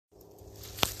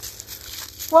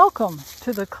Welcome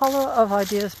to the Color of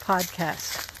Ideas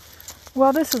podcast.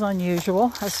 Well, this is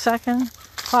unusual, a second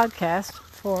podcast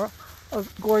for a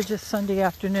gorgeous Sunday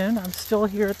afternoon. I'm still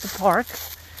here at the park,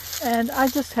 and I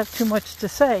just have too much to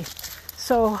say.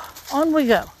 So on we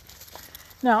go.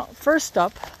 Now, first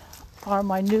up are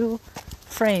my new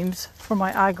frames for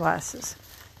my eyeglasses.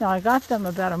 Now, I got them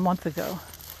about a month ago.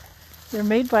 They're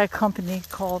made by a company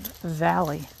called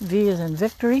Valley. V as in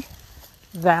victory,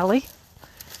 Valley.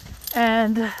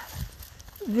 And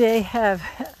they have,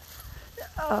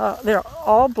 they're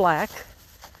all black,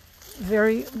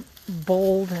 very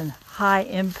bold and high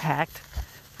impact,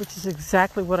 which is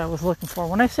exactly what I was looking for.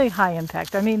 When I say high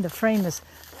impact, I mean the frame is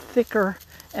thicker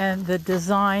and the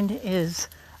design is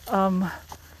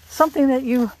something that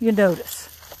you notice.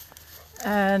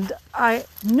 And I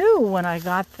knew when I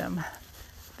got them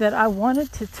that I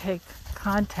wanted to take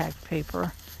contact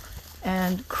paper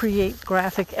and create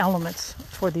graphic elements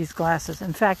for these glasses.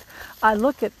 In fact, I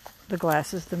look at the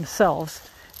glasses themselves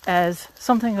as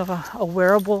something of a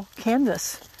wearable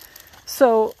canvas.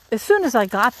 So as soon as I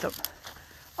got them,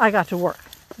 I got to work.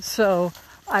 So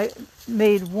I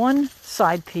made one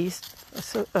side piece,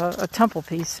 a temple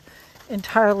piece,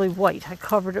 entirely white. I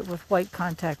covered it with white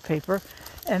contact paper,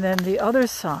 and then the other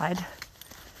side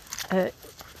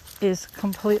is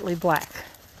completely black.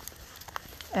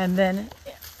 And then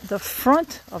the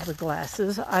front of the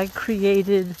glasses, I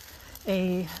created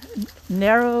a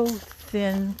narrow,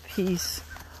 thin piece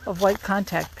of white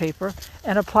contact paper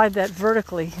and applied that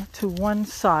vertically to one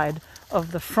side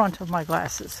of the front of my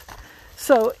glasses.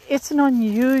 So it's an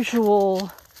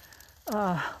unusual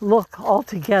look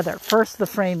altogether. First the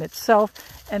frame itself,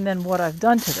 and then what I've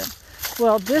done to them.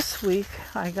 Well, this week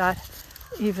I got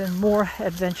even more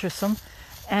adventuresome,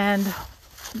 and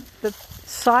the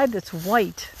side that's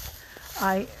white,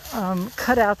 I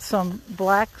cut out some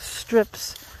black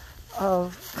strips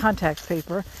of contact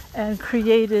paper and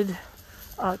created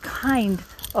a kind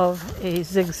of a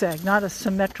zigzag, not a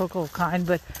symmetrical kind,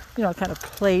 but kind of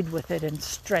played with it and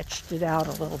stretched it out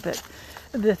a little bit.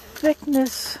 The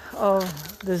thickness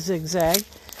of the zigzag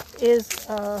is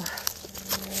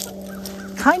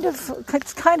kind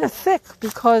of thick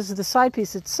because the side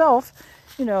piece itself,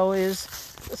 is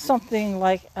something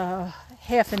like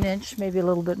half an inch, maybe a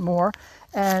little bit more,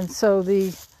 and so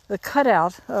the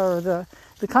cutout or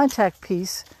the contact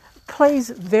piece plays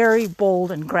very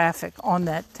bold and graphic on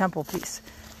that temple piece,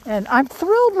 and I'm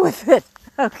thrilled with it.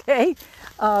 Okay,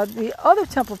 the other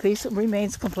temple piece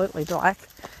remains completely black,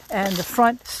 and the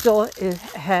front still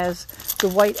has the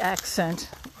white accent,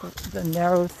 the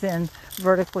narrow, thin,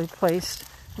 vertically placed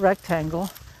rectangle.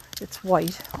 It's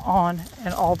white on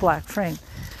an all black frame.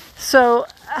 So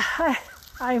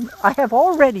I have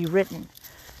already written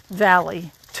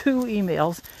Valley 2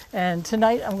 emails, and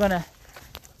tonight I'm going to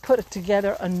put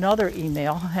together another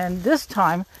email, and this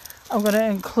time I'm going to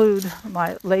include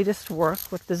my latest work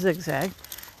with the zigzag,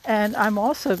 and I'm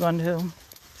also going to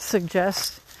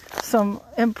suggest some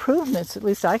improvements, at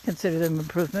least I consider them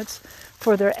improvements,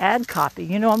 for their ad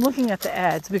copy. I'm looking at the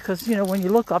ads because, when you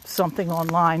look up something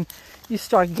online, you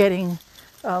start getting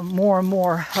more and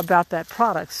more about that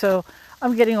product. So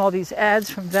I'm getting all these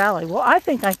ads from Valley. Well, I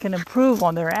think I can improve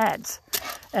on their ads.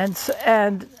 And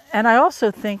I also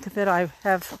think that I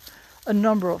have a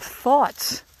number of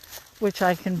thoughts which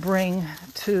I can bring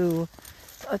to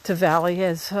Valley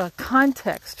as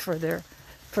context for their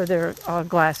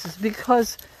glasses,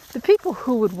 because the people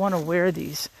who would want to wear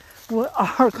these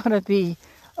are going to be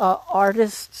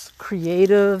artists,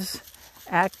 creatives,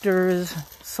 actors,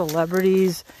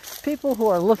 celebrities, people who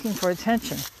are looking for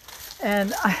attention.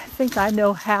 And I think I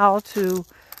know how to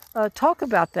talk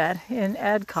about that in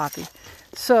ad copy.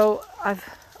 So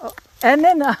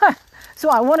so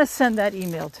I want to send that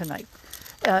email tonight.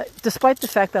 Despite the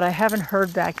fact that I haven't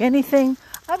heard back anything,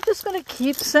 I'm just going to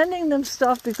keep sending them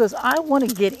stuff because I want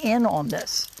to get in on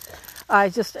this. I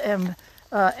just am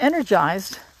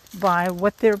energized by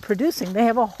what they're producing. They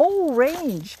have a whole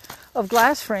range of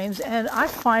glass frames, and I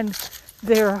find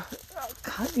they're,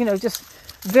 just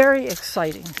very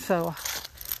exciting. So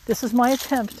this is my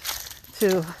attempt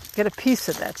to get a piece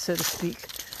of that, so to speak.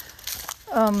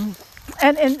 And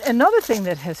another thing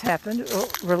that has happened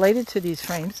related to these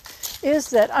frames is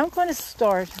that I'm going to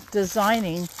start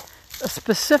designing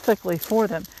specifically for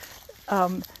them.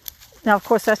 Now, of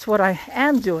course, that's what I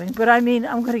am doing, but I'm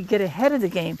going to get ahead of the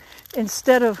game.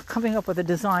 Instead of coming up with a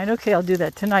design, okay, I'll do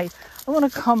that tonight, I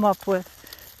want to come up with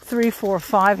 3, 4,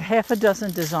 5, half a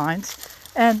dozen designs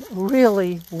and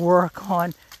really work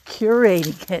on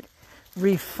curating it,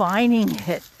 refining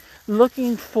it,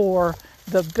 looking for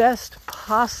the best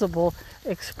possible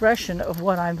expression of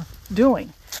what I'm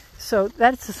doing. So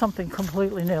that's something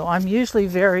completely new. I'm usually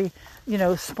very,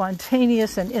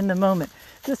 spontaneous and in the moment.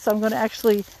 This, I'm going to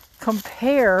actually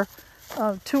compare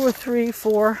 2 or 3,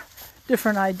 4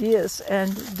 different ideas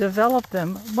and develop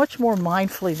them much more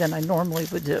mindfully than I normally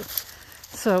would do.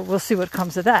 So we'll see what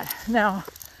comes of that. Now,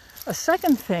 a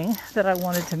second thing that I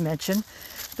wanted to mention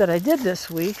that I did this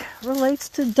week relates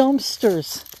to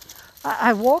dumpsters.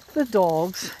 I walk the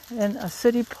dogs in a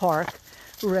city park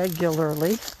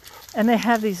regularly, and they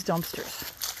have these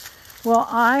dumpsters. Well,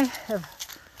 I have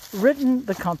written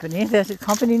the company. The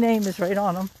company name is right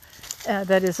on them.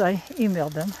 That is, I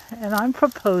emailed them, and I'm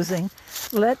proposing,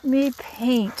 let me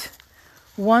paint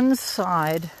one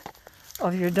side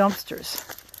of your dumpsters.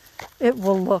 It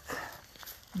will look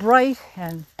bright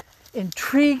and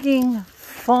intriguing,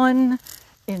 fun,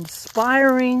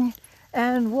 inspiring,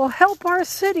 and will help our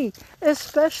city,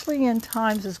 especially in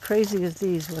times as crazy as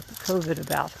these with COVID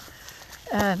about.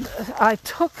 And I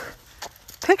took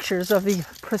pictures of the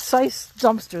precise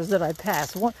dumpsters that I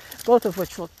passed, both of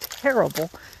which looked terrible.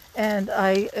 And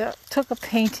I took a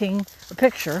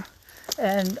picture,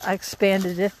 and I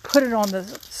expanded it, put it on the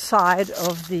side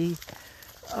of the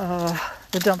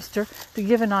dumpster to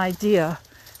give an idea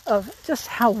of just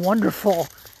how wonderful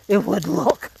it would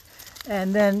look.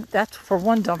 And then that's for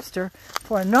one dumpster.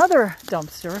 For another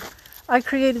dumpster, I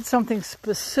created something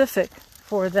specific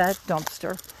for that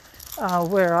dumpster,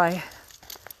 where I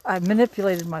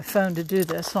manipulated my phone to do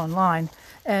this online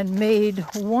and made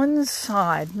one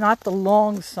side, not the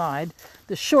long side,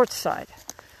 the short side.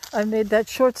 I made that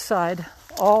short side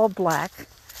all black,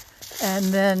 and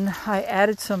then I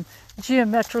added some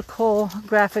geometrical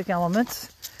graphic elements,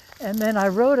 and then I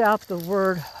wrote out the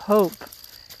word hope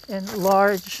in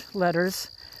large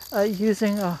letters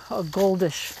using a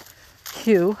goldish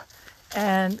hue,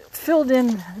 and filled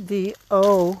in the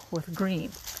O with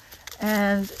green.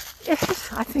 And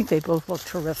I think they both look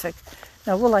terrific.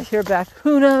 Now, will I hear back?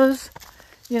 Who knows?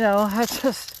 I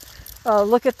just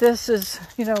look at this as,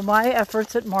 my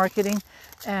efforts at marketing,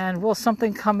 and will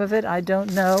something come of it? I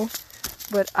don't know.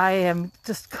 But I am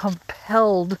just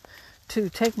compelled to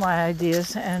take my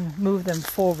ideas and move them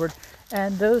forward.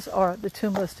 And those are the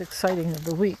 2 most exciting of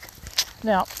the week.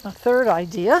 Now, a third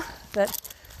idea that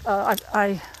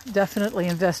I definitely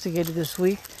investigated this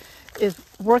week is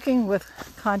working with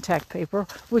contact paper,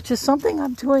 which is something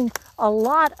I'm doing a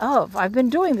lot of. I've been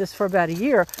doing this for about a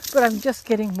year, but I'm just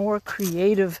getting more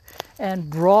creative and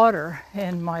broader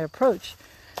in my approach.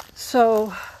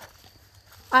 So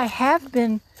I have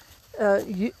been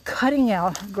cutting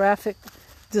out graphic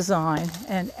design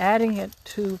and adding it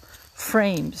to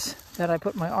frames that I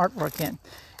put my artwork in.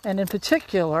 And in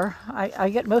particular, I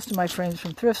get most of my frames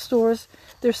from thrift stores.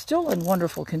 They're still in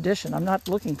wonderful condition. I'm not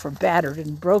looking for battered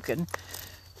and broken.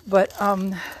 But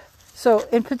so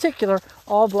in particular,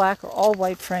 all black or all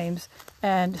white frames,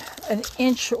 and an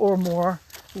inch or more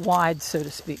wide, so to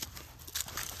speak.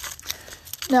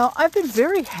 Now, I've been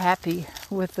very happy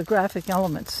with the graphic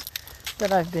elements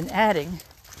that I've been adding.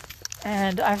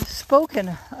 And I've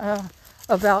spoken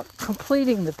about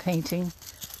completing the painting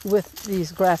with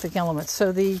these graphic elements.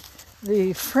 So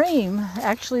the frame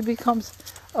actually becomes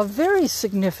a very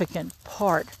significant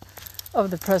part of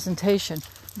the presentation.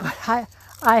 But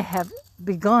I have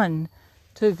begun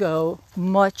to go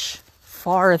much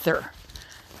farther.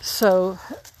 So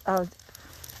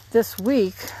this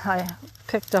week I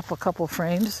picked up a couple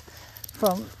frames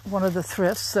from one of the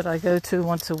thrifts that I go to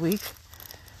once a week.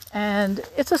 And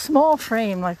it's a small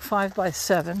frame, like 5 by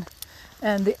 7.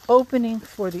 And the opening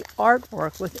for the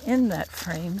artwork within that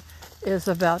frame is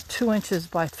about 2 inches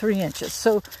by 3 inches.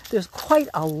 So there's quite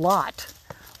a lot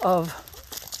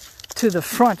to the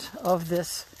front of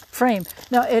this frame.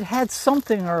 Now, it had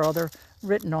something or other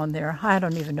written on there. I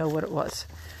don't even know what it was.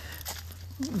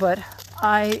 But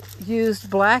I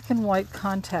used black and white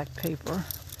contact paper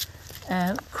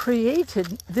and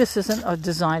created, this isn't a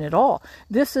design at all.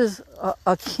 This is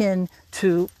akin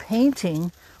to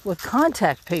painting with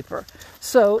contact paper.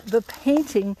 So the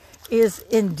painting is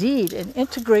indeed an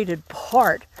integrated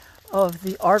part of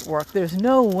the artwork. There's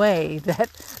no way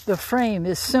that the frame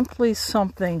is simply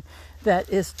something that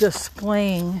is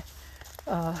displaying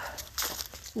the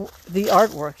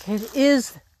artwork. It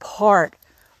is part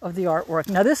of the artwork.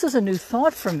 Now, this is a new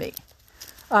thought for me.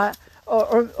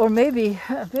 Or maybe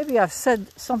I've said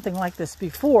something like this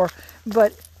before,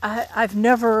 but I've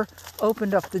never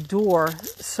opened up the door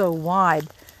so wide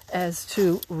as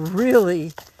to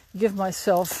really give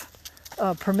myself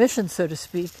permission, so to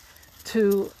speak,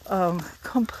 to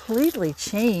completely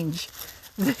change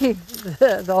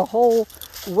the whole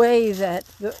way that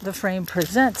the frame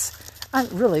presents. I'm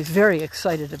really very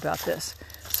excited about this.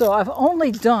 So I've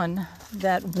only done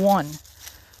that one.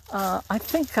 I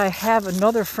think I have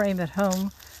another frame at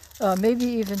home, maybe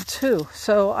even two.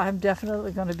 So I'm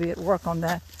definitely going to be at work on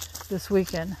that this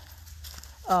weekend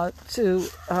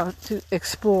to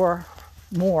explore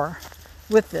more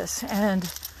with this.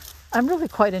 And I'm really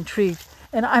quite intrigued.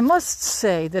 And I must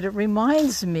say that it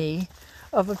reminds me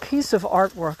of a piece of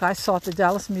artwork I saw at the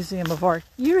Dallas Museum of Art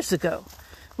years ago.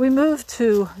 We moved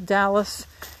to Dallas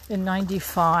in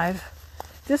 '95.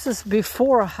 This is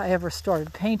before I ever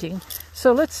started painting.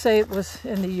 So let's say it was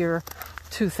in the year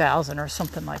 2000 or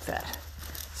something like that.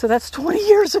 So that's 20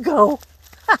 years ago.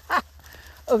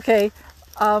 Okay.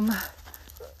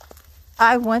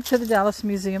 I went to the Dallas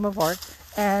Museum of Art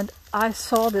and I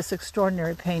saw this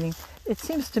extraordinary painting. It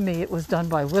seems to me it was done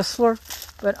by Whistler,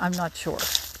 but I'm not sure.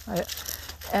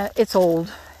 It's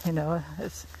old, you know,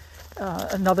 it's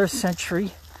another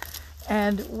century.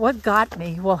 And what got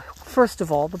me, well, first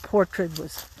of all, the portrait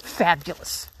was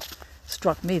fabulous.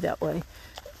 Struck me that way.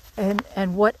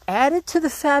 And what added to the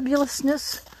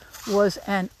fabulousness was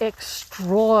an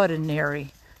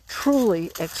extraordinary,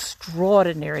 truly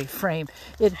extraordinary frame.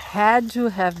 It had to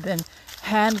have been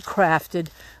handcrafted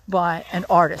by an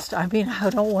artist. I mean, I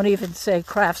don't want to even say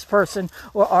craftsperson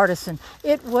or artisan.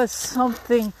 It was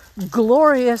something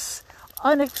glorious,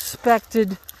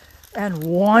 unexpected, and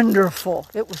wonderful.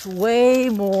 It was way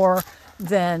more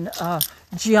than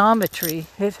geometry.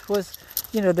 It was,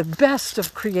 you know, the best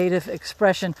of creative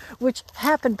expression, which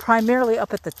happened primarily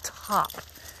up at the top,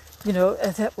 you know,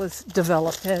 that was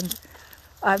developed. And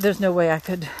there's no way I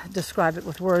could describe it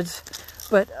with words,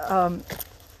 but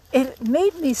it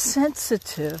made me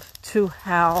sensitive to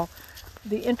how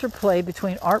the interplay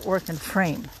between artwork and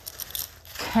frame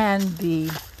can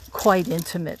be quite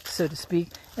intimate, so to speak.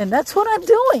 And that's what I'm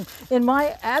doing in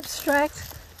my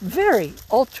abstract, very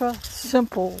ultra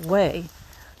simple way.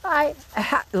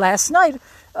 Last night,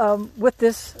 with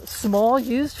this small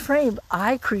used frame,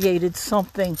 I created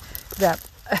something that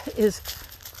is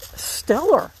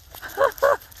stellar.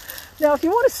 Now, if you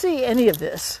want to see any of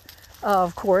this,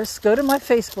 of course, go to my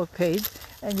Facebook page,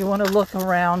 and you want to look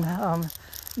around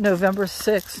November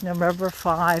 6, November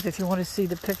 5, if you want to see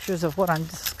the pictures of what I'm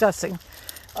discussing.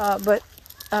 But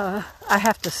I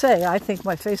have to say, I think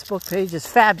my Facebook page is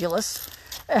fabulous.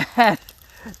 And,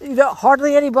 you know,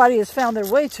 hardly anybody has found their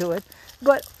way to it,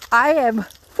 but I am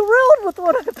thrilled with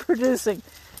what I'm producing.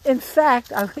 In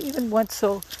fact, I even went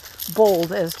so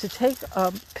bold as to take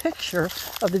a picture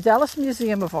of the Dallas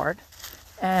Museum of Art,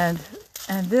 and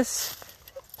it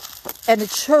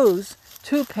shows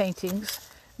two paintings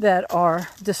that are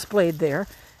displayed there,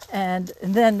 and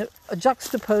then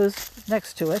juxtaposed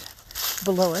next to it,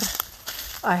 below it,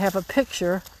 I have a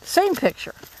picture, same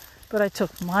picture, but I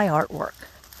took my artwork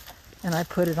and I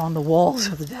put it on the walls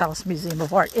of the Dallas Museum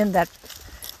of Art in that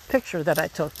picture that I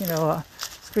took, you know, a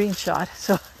screenshot.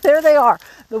 So there they are.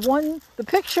 The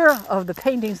picture of the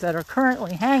paintings that are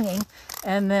currently hanging,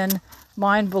 and then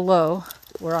mine below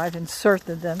where I've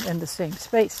inserted them in the same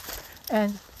space.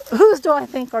 And whose do I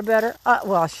think are better?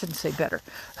 Well, I shouldn't say better.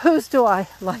 Whose do I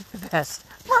like the best?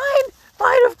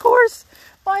 Mine, of course.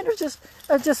 Mine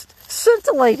are just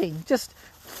scintillating, just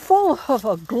full of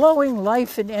a glowing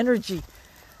life and energy.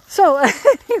 So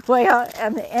anyway,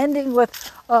 I'm ending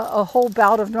with a whole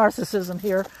bout of narcissism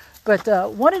here, but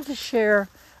wanted to share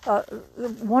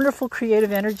wonderful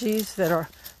creative energies that are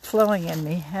flowing in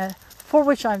me, for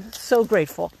which I'm so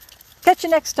grateful. Catch you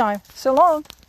next time. So long.